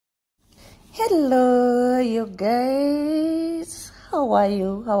Hello, you guys. How are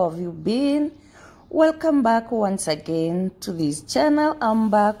you? How have you been? Welcome back once again to this channel. I'm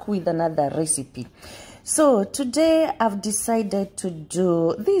back with another recipe. So today I've decided to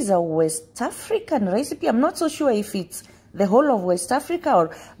do, this is a West African recipe. I'm not so sure if it's the whole of West Africa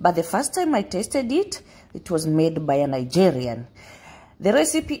but the first time I tasted it, it was made by a Nigerian. The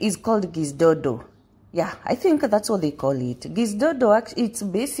recipe is called Gizdodo. Yeah, I think that's what they call it. Gizdodo, it's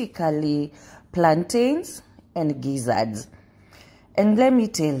basically plantains and gizzards. And let me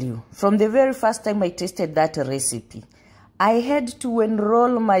tell you, from the very first time I tasted that recipe, I had to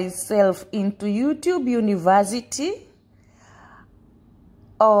enroll myself into YouTube University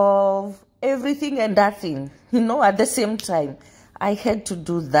of everything and nothing, at the same time. I had to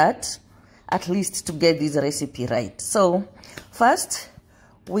do that, at least to get this recipe right. So, first,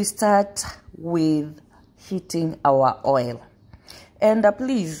 we start with heating our oil. And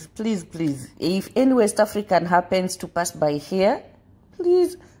please, if any West African happens to pass by here,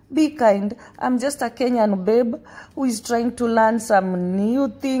 please be kind. I'm just a Kenyan babe who is trying to learn some new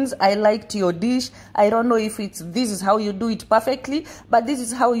things. I liked your dish. I don't know if this is how you do it perfectly, but this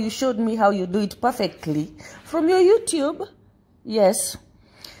is how you showed me how you do it perfectly from your YouTube. Yes.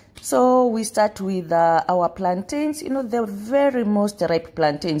 So we start with our plantains. The very most ripe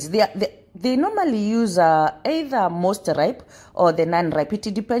plantains. They normally use either most ripe or the non-ripe.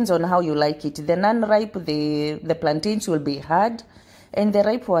 It depends on how you like it. The non-ripe, the plantains will be hard, and the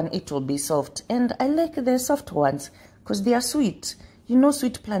ripe one, it will be soft. And I like the soft ones because they are sweet.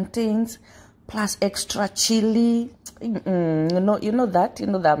 Sweet plantains plus extra chili.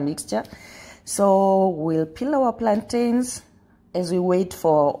 that mixture. So we'll peel our plantains as we wait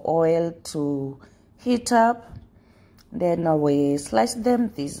for oil to heat up. Then we slice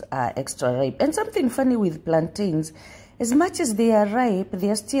them. These are extra ripe. And something funny with plantains, as much as they are ripe, they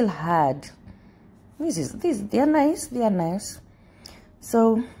are still hard. They are nice.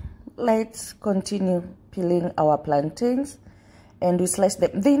 So let's continue peeling our plantains, and we slice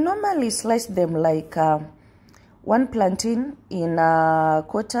them. They normally slice them like one plantain in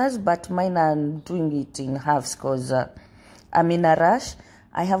quarters, but mine I'm doing it in halves because I'm in a rush.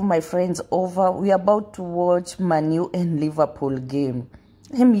 I have my friends over. We're about to watch Man U and Liverpool game.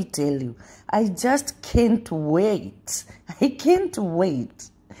 Let me tell you, I just can't wait. I can't wait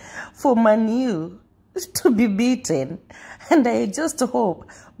for Man U to be beaten. And I just hope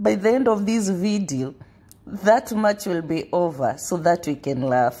by the end of this video, that match will be over so that we can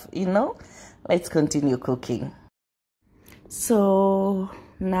laugh, Let's continue cooking. So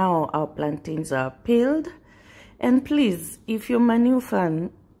now our plantains are peeled. And please, if you're a Man U fan,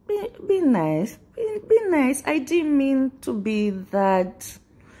 be nice. Be nice. I didn't mean to be that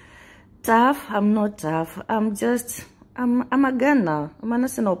tough. I'm not tough. I'm a gunner. I'm an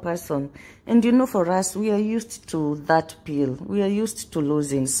Arsenal person. And for us, we are used to that peel. We are used to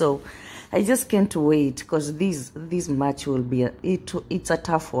losing. So I just can't wait because this match will be, it's a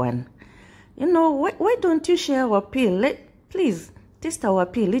tough one. Why don't you share our peel? Please, taste our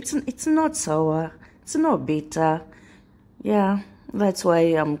peel. It's not sour. It's not bitter. Yeah, that's why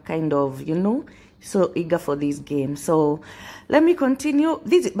I'm kind of, so eager for this game. So let me continue.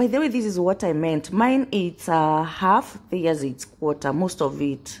 By the way, this is what I meant. Mine, it's half. Theirs, it's quarter. Most of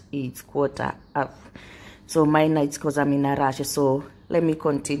it, it's quarter up. So mine, it's because I'm in a rush. So let me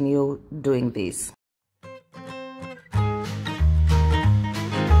continue doing this.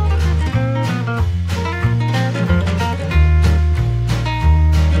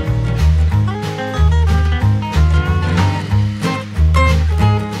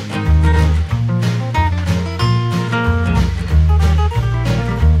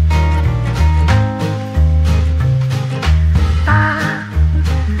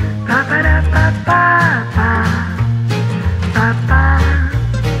 Ba ba ba ba ba ba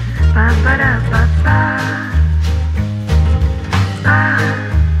ba.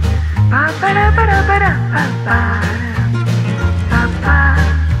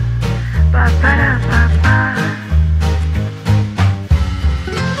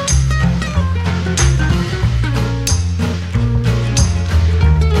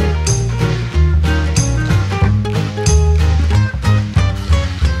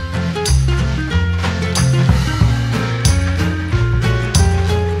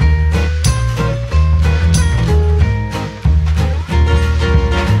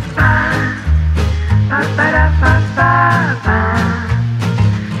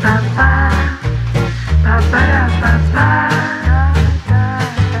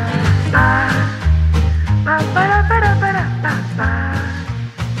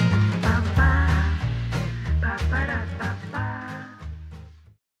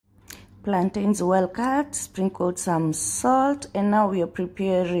 plantains well cut, sprinkled some salt, and now we are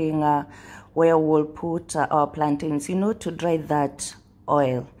preparing where we'll put our plantains, to dry that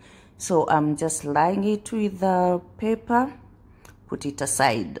oil. So I'm just laying it with the paper, put it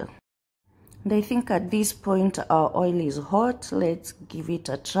aside. And I think at this point our oil is hot. Let's give it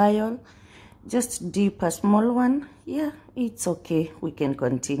a trial. Just dip a small one. Yeah, it's okay. We can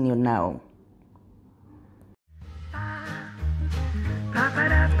continue now.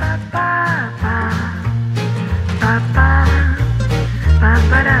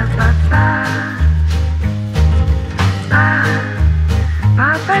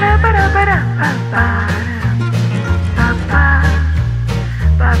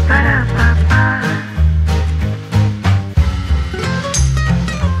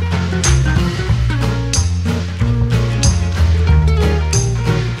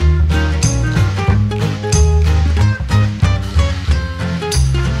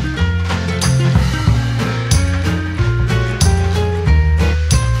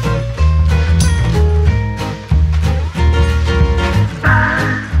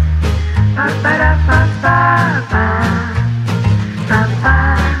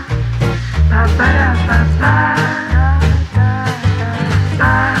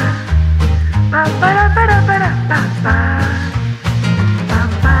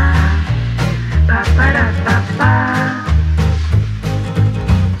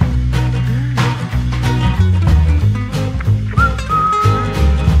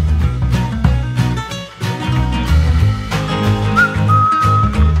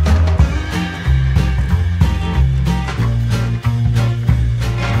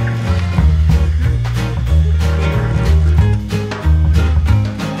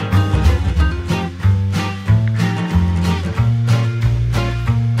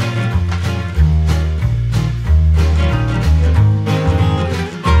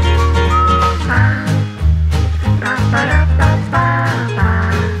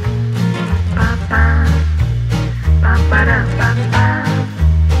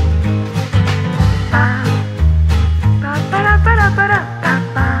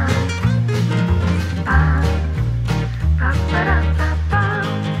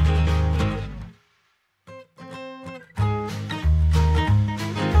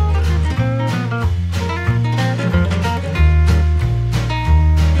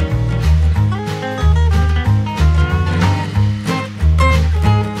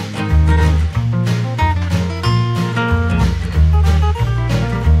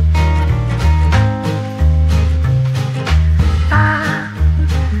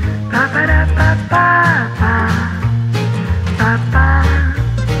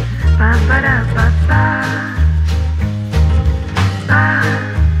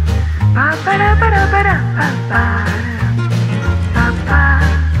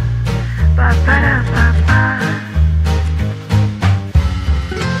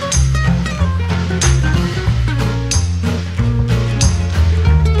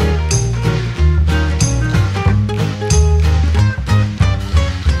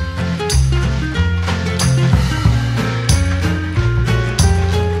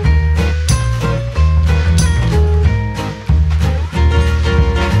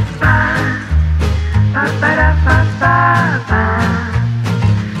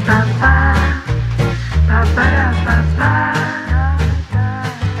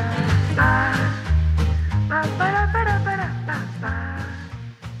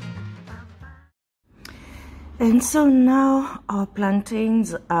 And so now our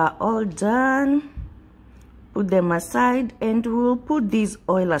plantains are all done. Put them aside, and we'll put this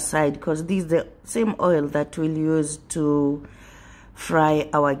oil aside because this is the same oil that we'll use to fry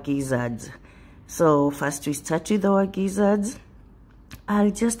our gizzards. So first we start with our gizzards. I'll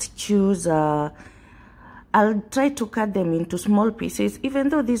just choose I'll try to cut them into small pieces, even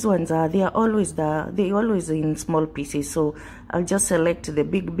though these ones they're always in small pieces. So I'll just select the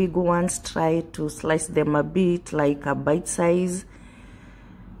big ones, try to slice them a bit like a bite size.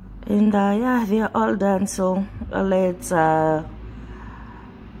 And yeah, they are all done. So let's try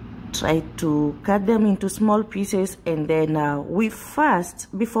to cut them into small pieces, and then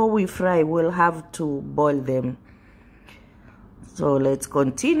before we fry, we'll have to boil them. So let's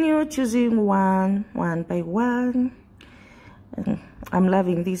continue choosing one by one. I'm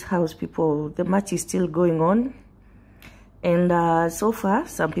loving this house, people. The match is still going on, and so far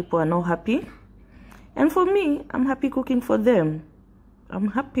some people are not happy, and for me, I'm happy cooking for them. I'm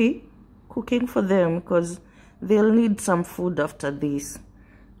happy cooking for them because they'll need some food after this.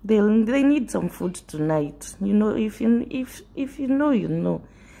 They need some food tonight. You know, if you know, you know.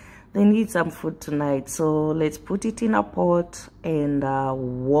 They need some food tonight. So let's put it in a pot and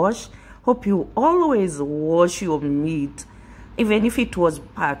wash. Hope you always wash your meat, even if it was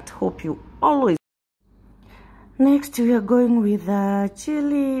packed. Hope you always. Next, we are going with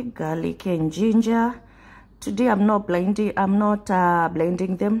chili, garlic, and ginger. Today, I'm not blending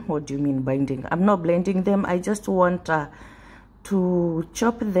them. What do you mean blending? I'm not blending them. I just want to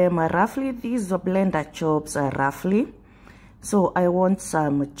chop them roughly. These blender chops are roughly. So I want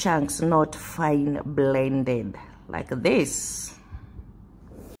some chunks, not fine blended, like this.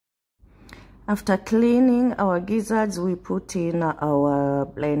 After cleaning our gizzards, we put in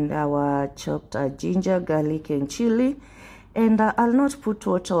our chopped ginger, garlic, and chili. And I'll not put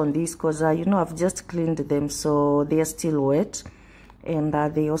water on this because, you know, I've just cleaned them, so they are still wet. And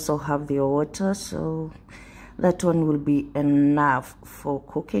they also have their water, so that one will be enough for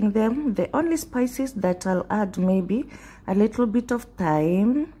cooking them. The only spices that I'll add, maybe a little bit of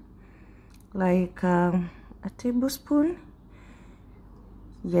thyme, like a tablespoon.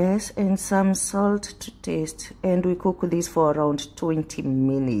 Yes, and some salt to taste. And we cook this for around 20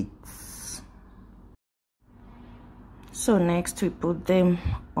 minutes. So next we put them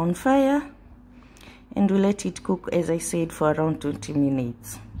on fire and we let it cook, as I said, for around 20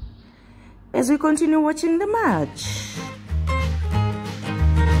 minutes. As we continue watching the match.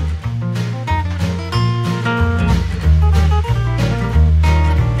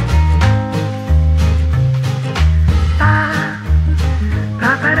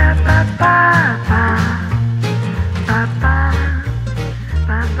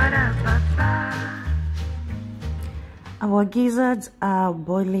 Our gizzards are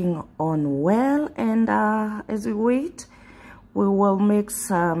boiling on well, and as we wait, we will make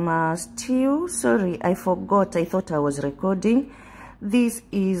some stew. Sorry, I forgot. I thought I was recording. This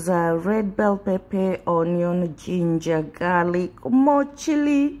is red bell pepper, onion, ginger, garlic, more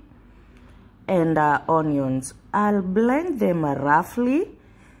chili, and onions. I'll blend them roughly,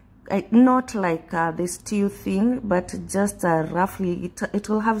 not like the stew thing, but just roughly. It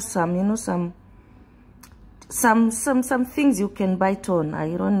will have some, you know, some things you can bite on.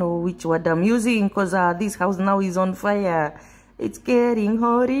 I don't know which word I'm using because this house now is on fire. It's getting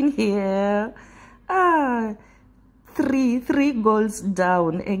hot in here. Three goals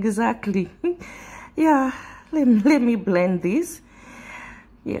down exactly. Yeah, let me blend this.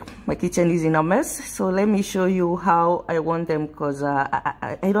 Yeah, my kitchen is in a mess, so let me show you how I want them, because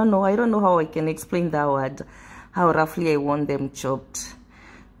I don't know how I can explain that word, how roughly I want them chopped.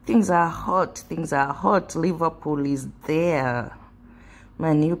 Things are hot. Liverpool is there.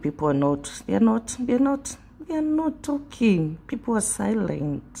 Man, you people are not. They're not talking. People are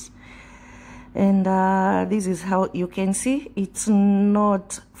silent. And this is how you can see it's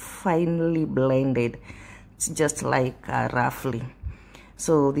not finely blended. It's just like roughly.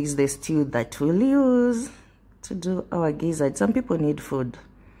 So this is the stew that we'll use to do our gizzards. Some people need food.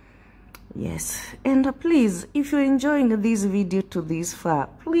 Yes, and please, if you're enjoying this video to this far,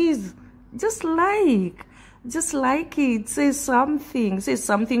 please just like it. Say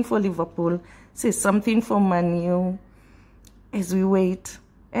something for Liverpool, say something for Man U as we wait.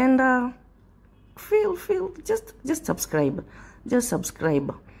 And just subscribe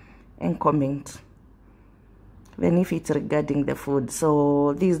and comment, even if it's regarding the food.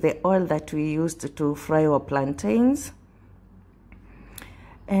 So this is the oil that we used to fry our plantains.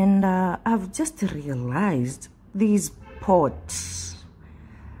 And I've just realized these pots,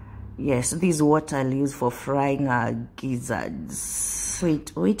 yes, this water I'll use for frying our gizzards.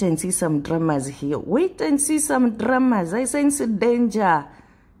 Wait and see some dramas here. Wait and see some dramas. I sense danger.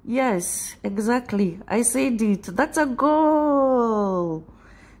 Yes, exactly. I said it. That's a goal.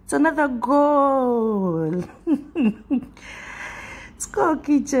 It's another goal. It's called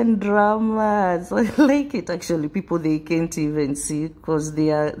kitchen dramas. I like it actually. People, they can't even see because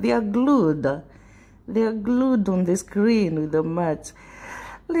they are glued. They are glued on the screen with the mat.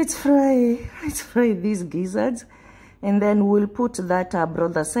 Let's fry these gizzards, and then we'll put that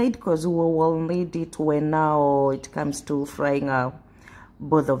brother side because we will need it when now it comes to frying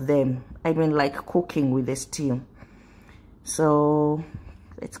both of them. I mean, like cooking with the stew. So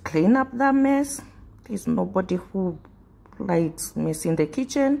let's clean up that mess. There's nobody who likes mess in the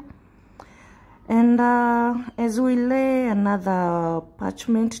kitchen. And as we lay another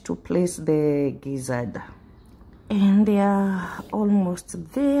parchment to place the gizzard, and they are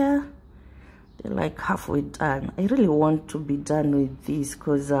almost there. They're like halfway done. I really want to be done with this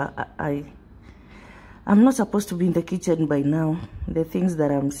because I'm not supposed to be in the kitchen by now. The things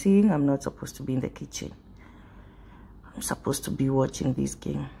that I'm seeing, I'm not supposed to be in the kitchen. I'm supposed to be watching this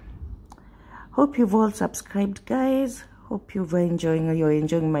game. Hope you've all subscribed, guys. Hope you're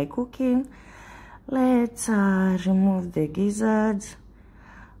enjoying my cooking. Let's remove the gizzards,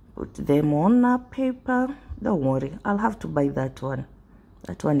 Put them on a paper. Don't worry, I'll have to buy that one.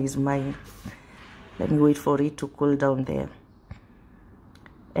 That one is mine. Let me wait for it to cool down there.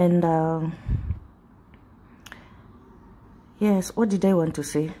 And yes, what did I want to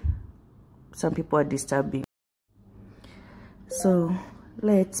say? Some people are disturbing. So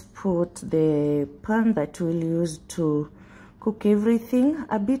let's put the pan that we'll use to cook everything,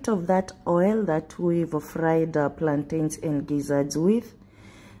 a bit of that oil that we've fried plantains and gizzards with.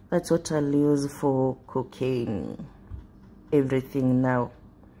 That's what I'll use for cooking everything now.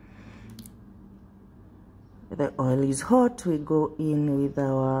 The oil is hot. We go in with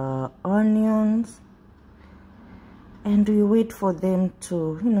our onions and we wait for them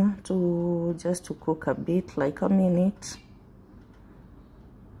to, to cook a bit, like a minute.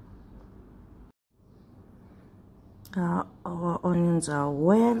 Our onions are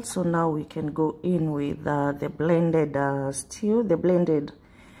well, so now we can go in with the blended stew, the blended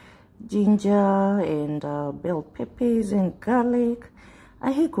ginger and bell peppers and garlic.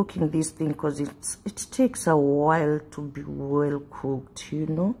 I hate cooking this thing because it takes a while to be well cooked,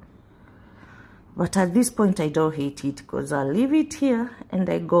 but at this point I don't hate it because I'll leave it here and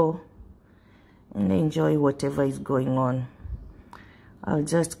I go and enjoy whatever is going on. I'll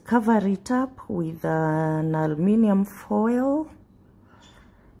just cover it up with an aluminium foil.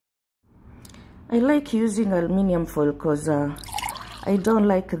 I like using aluminium foil because I don't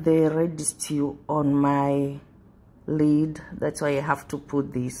like the red stew on my lid. That's why I have to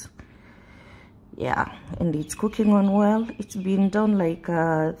put this. Yeah, and it's cooking on well. It's been done like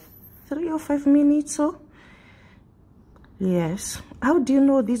 3 or 5 minutes so. Yes. How do you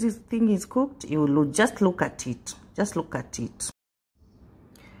know this thing is cooked? Just look at it. Just look at it.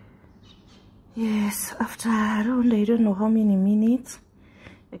 Yes, after around I don't know how many minutes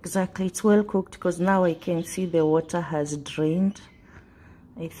exactly, it's well cooked because now I can see the water has drained.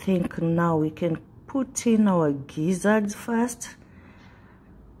 I think now we can put in our gizzards first.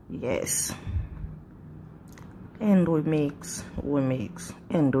 Yes, and we mix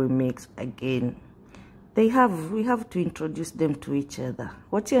and we mix again. We have to introduce them to each other.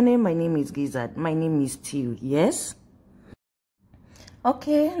 What's your name? My name is Gizzard. My name is Stew. Yes.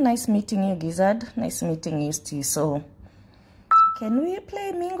 Okay, nice meeting you, Gizzard. Nice meeting you, Stew. So, can we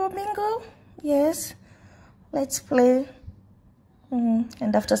play Mingo? Yes, let's play.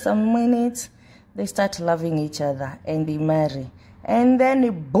 And after some minutes, they start loving each other and they marry. And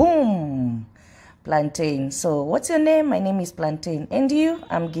then, boom, Plantain. So, what's your name? My name is Plantain. And you?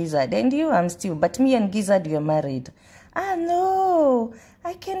 I'm Gizzard. And you? I'm Stew. But me and Gizzard, we're married. Ah, no,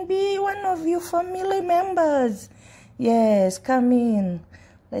 I can be one of your family members. Yes, come in.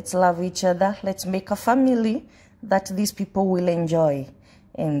 Let's love each other. Let's make a family that these people will enjoy.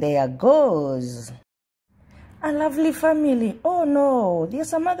 And there goes. A lovely family. Oh no, there's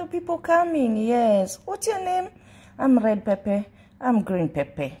some other people coming. Yes. What's your name? I'm Red Pepper. I'm Green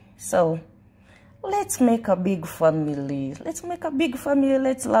Pepper. So, let's make a big family. Let's make a big family.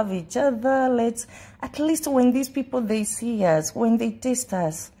 Let's love each other. At least when these people, they see us, when they taste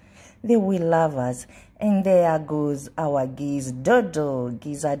us, they will love us. And there goes our Gizdodo,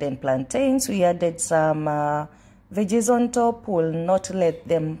 gizzard and plantains. We added some veggies on top. We'll not let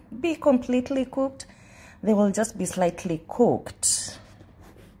them be completely cooked. They will just be slightly cooked.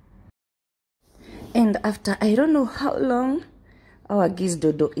 And after I don't know how long, our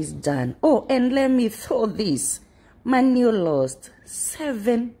Gizdodo is done. Oh, and let me throw this. Man U lost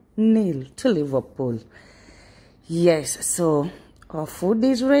 7-0 to Liverpool. Yes, so our food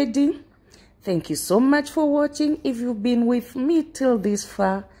is ready. Thank you so much for watching. If you've been with me till this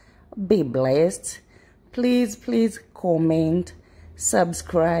far, be blessed. Please comment,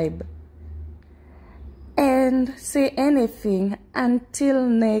 subscribe, and say anything. Until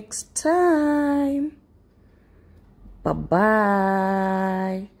next time,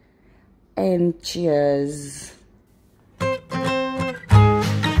 bye-bye and cheers.